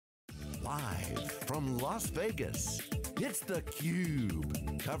Live from Las Vegas, it's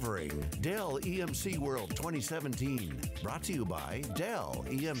theCUBE, covering Dell EMC World 2017. Brought to you by Dell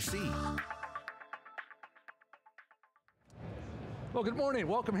EMC. Well, good morning,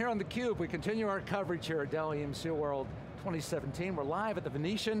 welcome here on theCUBE. We continue our coverage here at Dell EMC World 2017. We're live at the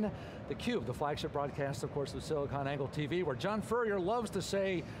Venetian, theCUBE, the flagship broadcast, of course, of SiliconANGLE TV, where John Furrier loves to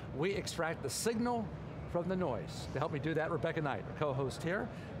say, we extract the signal from the noise. To help me do that, Rebecca Knight, our co-host here.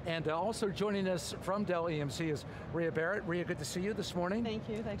 And also joining us from Dell EMC is Ruya Barrett. Ruya, good to see you this morning. Thank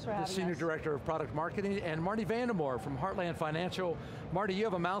you, thanks for having us. The Senior Director of Product Marketing, and Marti Vandemore from Heartland Financial. Marti, you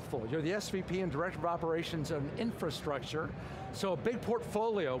have a mouthful. You're the SVP and Director of Operations and Infrastructure. So a big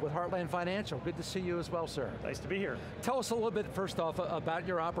portfolio with Heartland Financial. Good to see you as well, sir. Nice to be here. Tell us a little bit, first off, about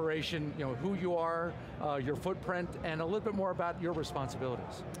your operation, who you are, your footprint, and a little bit more about your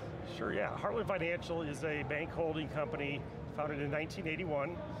responsibilities. Sure, yeah. Heartland Financial is a bank holding company founded in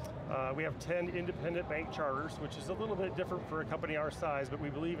 1981. We have 10 independent bank charters, which is a little bit different for a company our size, but we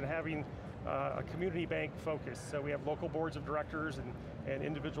believe in having a community bank focus. So we have local boards of directors and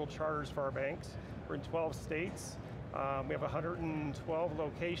individual charters for our banks. We're in 12 states. We have 112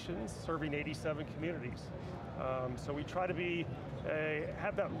 locations serving 87 communities. So we try to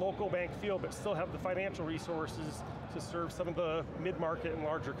have that local bank feel, but still have the financial resources to serve some of the mid-market and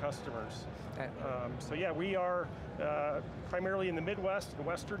larger customers. Okay. So yeah, we are primarily in the Midwest and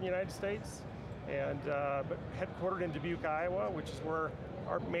Western United States, and but headquartered in Dubuque, Iowa, which is where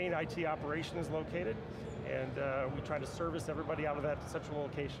our main IT operation is located. And we try to service everybody out of that central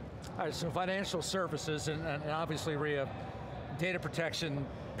location. All right, so financial services, and obviously, Ruya, data protection,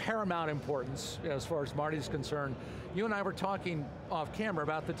 paramount importance as far as Marti's concerned. You and I were talking off camera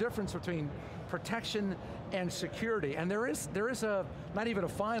about the difference between protection and security, and there is not even a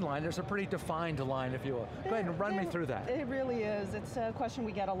fine line, there's a pretty defined line, if you will. Go ahead and run me through that. It really is. It's a question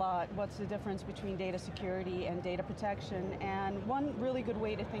we get a lot. What's the difference between data security and data protection? And one really good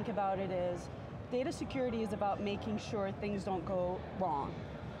way to think about it is, data security is about making sure things don't go wrong.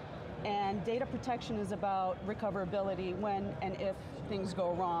 And data protection is about recoverability when and if things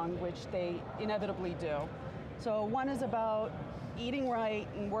go wrong, which they inevitably do. So one is about eating right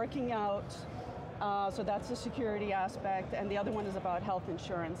and working out, so that's the security aspect, and the other one is about health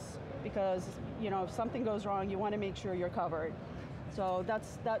insurance, because if something goes wrong, you want to make sure you're covered. So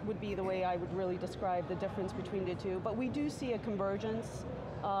that would be the way I would really describe the difference between the two. But we do see a convergence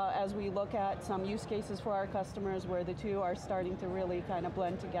as we look at some use cases for our customers where the two are starting to really kind of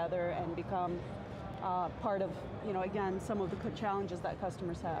blend together and become part of, again, some of the challenges that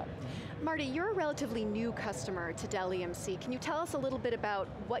customers have. Marti, you're a relatively new customer to Dell EMC. Can you tell us a little bit about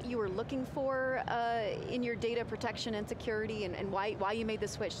what you were looking for in your data protection and security, and why you made the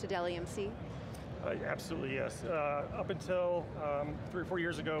switch to Dell EMC? Absolutely, yes. Up until 3 or 4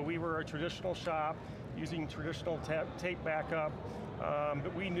 years ago, we were a traditional shop using traditional tape backup,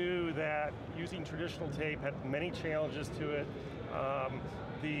 but we knew that using traditional tape had many challenges to it.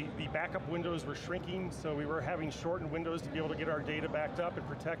 The backup windows were shrinking, so we were having shortened windows to be able to get our data backed up and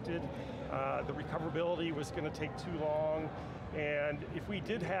protected. The recoverability was going to take too long, and if we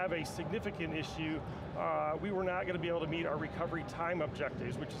did have a significant issue, we were not going to be able to meet our recovery time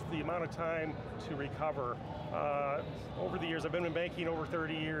objectives, which is the amount of time to recover. Over the years, I've been in banking over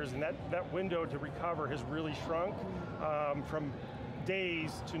 30 years, and that window to recover has really shrunk from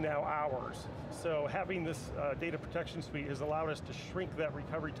days to now hours. So having this data protection suite has allowed us to shrink that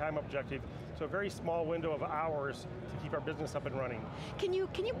recovery time objective to a very small window of hours to keep our business up and running. Can you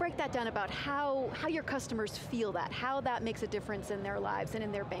break that down about how your customers feel that, how that makes a difference in their lives and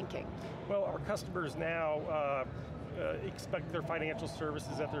in their banking? Well, our customers now expect their financial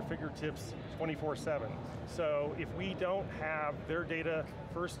services at their fingertips 24/7. So if we don't have their data,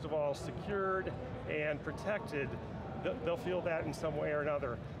 first of all, secured and protected, they'll feel that in some way or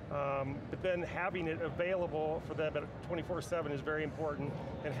another. But then having it available for them at 24/7 is very important,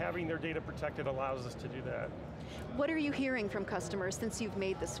 and having their data protected allows us to do that. What are you hearing from customers since you've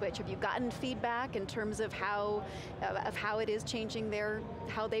made the switch? Have you gotten feedback in terms of how it is changing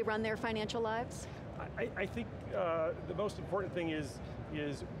how they run their financial lives? I think the most important thing is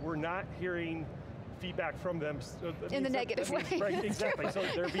we're not hearing feedback from them. In the negative way. Right, exactly, so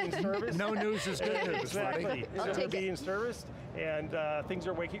they're being serviced. No news is good news. Exactly, so they're being serviced, and things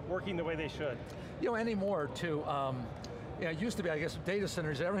are working the way they should. Anymore too, it used to be, I guess, data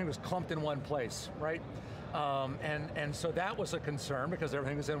centers, everything was clumped in one place, right? And so that was a concern because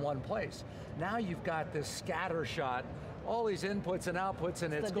everything was in one place. Now you've got this scatter shot, all these inputs and outputs,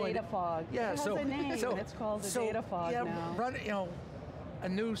 and it's going to- data fog. Yeah, it has a name, it's called the data fog now. a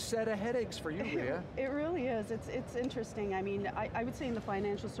new set of headaches for you, Ruya. It really is. It's interesting. I mean, I would say in the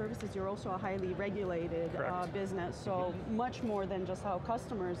financial services, you're also a highly regulated business, so much more than just how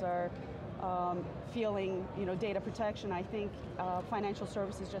customers are feeling, data protection. I think financial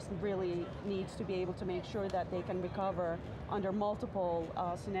services just really needs to be able to make sure that they can recover under multiple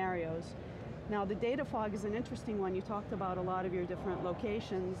scenarios. Now the data fog is an interesting one. You talked about a lot of your different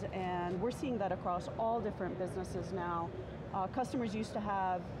locations, and we're seeing that across all different businesses now. Customers used to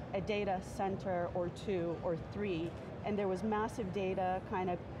have a data center or 2 or 3, and there was massive data kind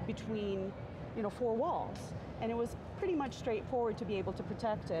of between 4 walls, and it was pretty much straightforward to be able to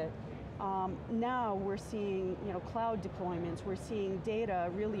protect it. Now we're seeing cloud deployments, we're seeing data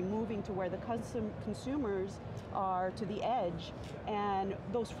really moving to where the consumers are to the edge, and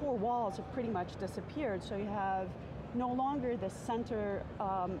those 4 walls have pretty much disappeared, so you have no longer the center,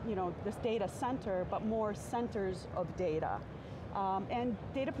 this data center, but more centers of data. And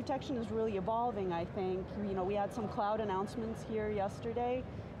data protection is really evolving, I think. We had some cloud announcements here yesterday,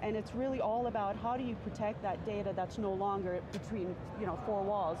 and it's really all about how do you protect that data that's no longer between 4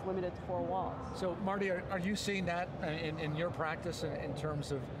 walls, limited to 4 walls. So Marti, are you seeing that in your practice in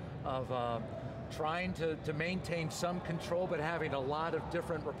terms of trying to maintain some control, but having a lot of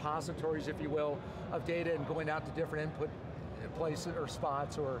different repositories, if you will, of data and going out to different input places or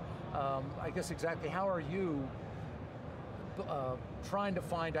spots, or I guess exactly how are you trying to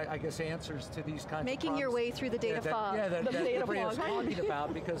find, I guess, answers to these kinds of problems? Making your way through the data fog. Yeah, that Ruya's fog. talking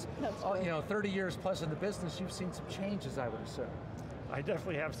about, because 30 years plus in the business, you've seen some changes, I would assume. I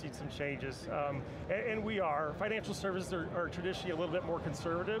definitely have seen some changes, and we are. Financial services are traditionally a little bit more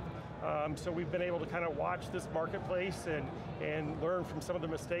conservative, so we've been able to kind of watch this marketplace and learn from some of the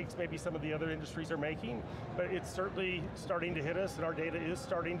mistakes maybe some of the other industries are making, but it's certainly starting to hit us, and our data is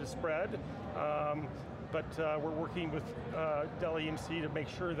starting to spread. But we're working with Dell EMC to make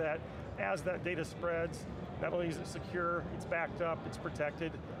sure that as that data spreads, not only is it secure, it's backed up, it's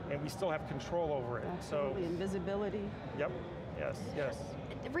protected, and we still have control over it. Absolutely, and visibility. Yep, yes.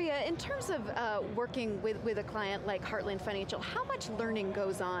 Ruya, in terms of working with a client like Heartland Financial, how much learning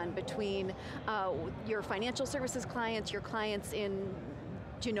goes on between your financial services clients, your clients in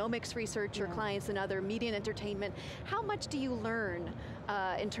genomics research, your clients in other media and entertainment? How much do you learn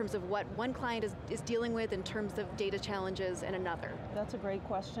in terms of what one client is dealing with in terms of data challenges and another? That's a great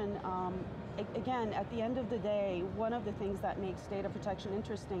question. Again, at the end of the day, one of the things that makes data protection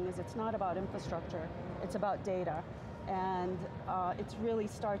interesting is it's not about infrastructure, it's about data. And it really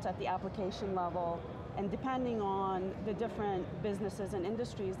starts at the application level, and depending on the different businesses and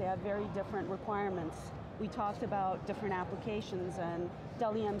industries, they have very different requirements. We talked about different applications, and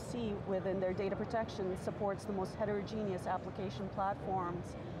Dell EMC within their data protection supports the most heterogeneous application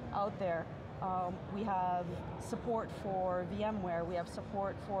platforms out there. We have support for VMware, we have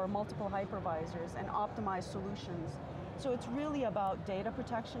support for multiple hypervisors and optimized solutions. So it's really about data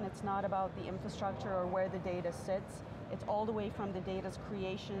protection, it's not about the infrastructure or where the data sits. It's all the way from the data's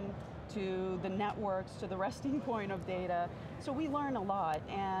creation to the networks, to the resting point of data. So we learn a lot,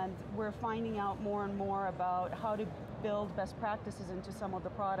 and we're finding out more and more about how to build best practices into some of the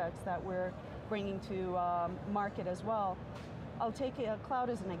products that we're bringing to market as well. I'll take cloud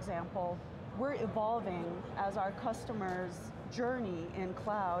as an example. We're evolving as our customers' journey in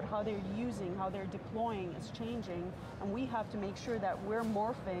cloud, how they're using, how they're deploying is changing, and we have to make sure that we're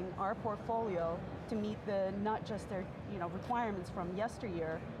morphing our portfolio to meet not just their requirements from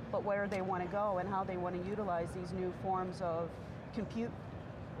yesteryear, but where they want to go and how they want to utilize these new forms of compute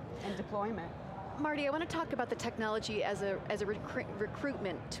and deployment. Marti, I want to talk about the technology as a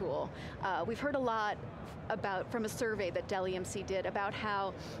recruitment tool. We've heard a lot from a survey that Dell EMC did about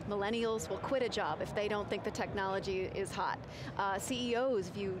how millennials will quit a job if they don't think the technology is hot. CEOs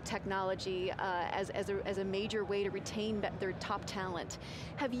view technology as a major way to retain their top talent.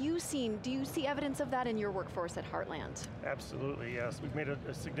 Do you see evidence of that in your workforce at Heartland? Absolutely, yes. We've made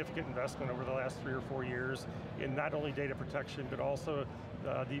a significant investment over the last 3 or 4 years in not only data protection, but also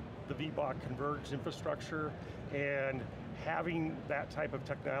the VBlock converged infrastructure, and having that type of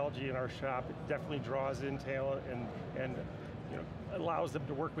technology in our shop, it definitely draws in talent and allows them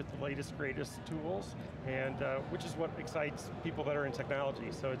to work with the latest, greatest tools, and which is what excites people that are in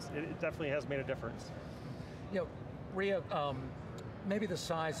technology. So it definitely has made a difference. Ruya, maybe the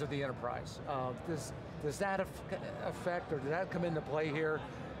size of the enterprise. Does that affect, or does that come into play here?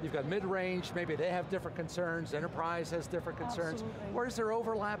 You've got mid-range, maybe they have different concerns, enterprise has different concerns. Absolutely. Or is there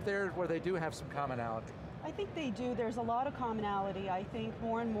overlap there where they do have some commonality? I think they do. There's a lot of commonality. I think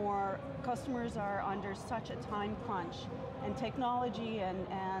more and more customers are under such a time crunch, and technology and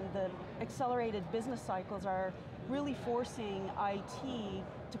the accelerated business cycles are really forcing IT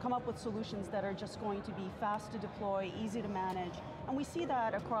to come up with solutions that are just going to be fast to deploy, easy to manage, and we see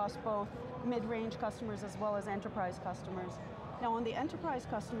that across both mid-range customers as well as enterprise customers. Now on the enterprise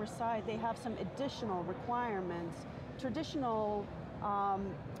customer side, they have some additional requirements. Traditional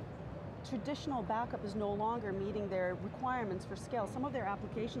backup is no longer meeting their requirements for scale. Some of their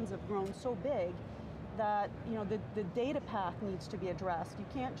applications have grown so big that the data path needs to be addressed. You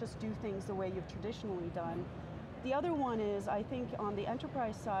can't just do things the way you've traditionally done. The other one is, I think on the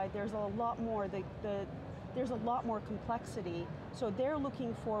enterprise side, there's a lot more, there's a lot more complexity. So they're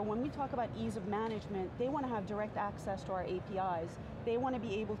looking for, when we talk about ease of management, they want to have direct access to our APIs. They want to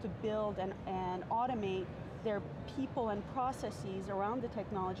be able to build and automate their people and processes around the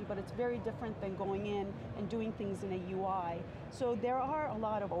technology, but it's very different than going in and doing things in a UI. So there are a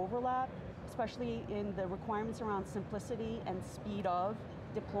lot of overlap, especially in the requirements around simplicity and speed of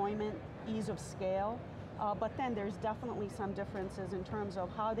deployment, ease of scale. But then there's definitely some differences in terms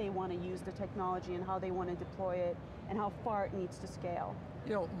of how they want to use the technology and how they want to deploy it and how far it needs to scale.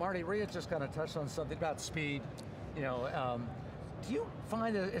 Marty, Ruya just kind of touched on something about speed. Do you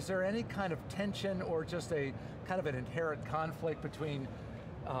find, is there any kind of tension or just a kind of an inherent conflict between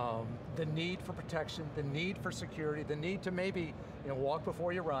the need for protection, the need for security, the need to maybe walk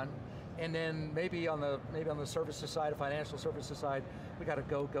before you run, and then maybe on the services side, financial services side, we got to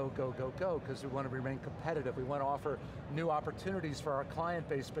go, because we want to remain competitive. We want to offer new opportunities for our client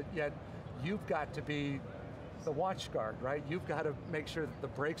base, but yet you've got to be the watch guard, right? You've got to make sure that the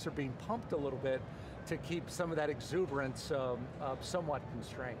brakes are being pumped a little bit to keep some of that exuberance somewhat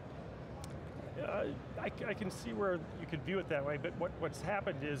constrained. I can see where you could view it that way, but what's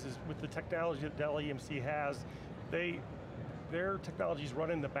happened is with the technology that Dell EMC has, their technologies run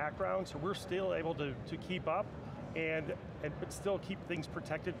in the background, so we're still able to keep up but still keep things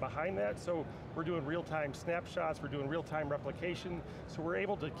protected behind that. So we're doing real-time snapshots, we're doing real-time replication, so we're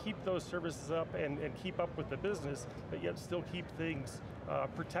able to keep those services up and keep up with the business, but yet still keep things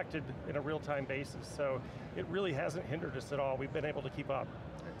protected in a real-time basis. So it really hasn't hindered us at all. We've been able to keep up.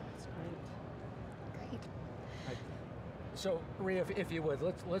 That's great. Great. So Ruya, if you would,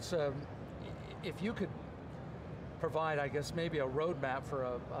 let's if you could provide, I guess, maybe a roadmap for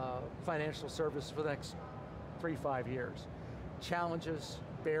a financial service for the next 3-5 years. Challenges,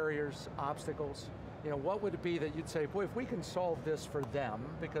 barriers, obstacles, what would it be that you'd say, boy, if we can solve this for them,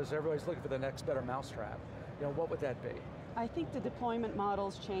 because everybody's looking for the next better mousetrap, what would that be? I think the deployment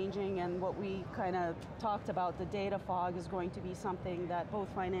model's changing, and what we kind of talked about, the data fog, is going to be something that both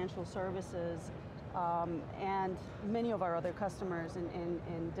financial services and many of our other customers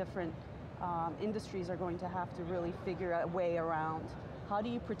in different industries are going to have to really figure a way around. How do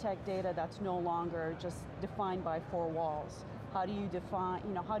you protect data that's no longer just defined by 4 walls? How do you define,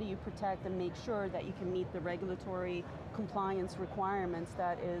 how do you protect and make sure that you can meet the regulatory compliance requirements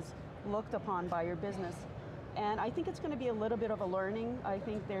that is looked upon by your business? And I think it's going to be a little bit of a learning. I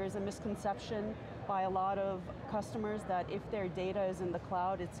think there is a misconception by a lot of customers that if their data is in the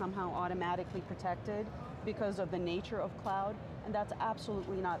cloud, it's somehow automatically protected because of the nature of cloud, and that's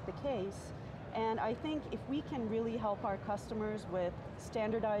absolutely not the case. And I think if we can really help our customers with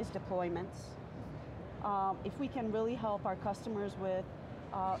standardized deployments, if we can really help our customers with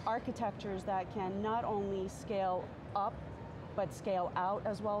architectures that can not only scale up, but scale out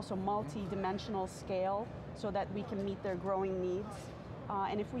as well, so multi-dimensional scale, so that we can meet their growing needs.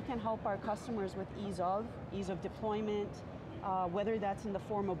 And if we can help our customers with ease of deployment, whether that's in the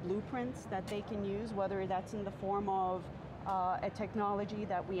form of blueprints that they can use, whether that's in the form of a technology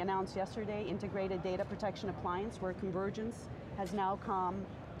that we announced yesterday, integrated data protection appliance, where convergence has now come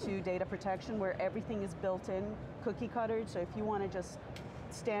to data protection, where everything is built in, cookie cuttered, so if you want to just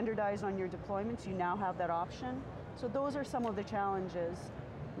standardize on your deployments, you now have that option. So those are some of the challenges.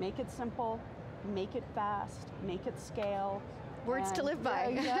 Make it simple, make it fast, make it scale. Words to live by.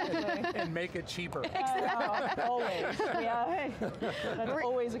 Yeah, exactly. And make it cheaper. Always, yeah. That's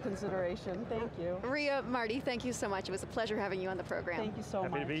always a consideration, thank you. Ruya, Marty, thank you so much. It was a pleasure having you on the program. Thank you so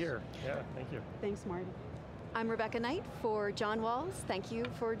much. Happy to be here, yeah, thank you. Thanks, Marty. I'm Rebecca Knight for John Walls. Thank you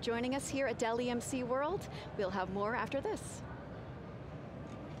for joining us here at Dell EMC World. We'll have more after this.